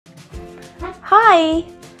Hi!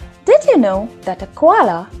 Did you know that a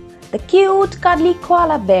koala, the cute cuddly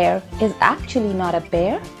koala bear, is actually not a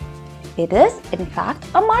bear? It is in fact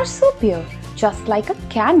a marsupial, just like a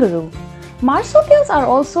kangaroo. Marsupials are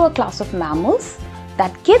also a class of mammals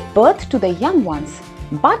that give birth to the young ones,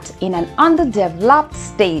 but in an underdeveloped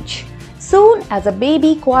stage. Soon as a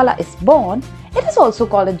baby koala is born, it is also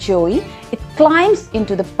called a joey. It climbs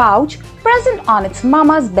into the pouch present on its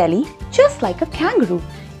mama's belly, just like a kangaroo.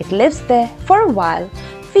 It lives there for a while,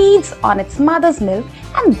 feeds on its mother's milk,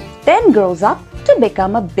 and then grows up to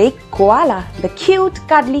become a big koala, the cute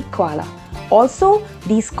cuddly koala. Also,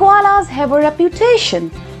 these koalas have a reputation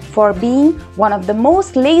for being one of the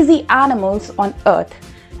most lazy animals on earth.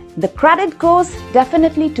 The credit goes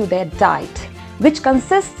definitely to their diet, which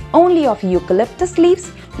consists only of eucalyptus leaves,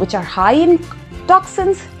 which are high in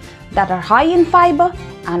toxins, that are high in fiber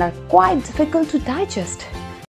and are quite difficult to digest.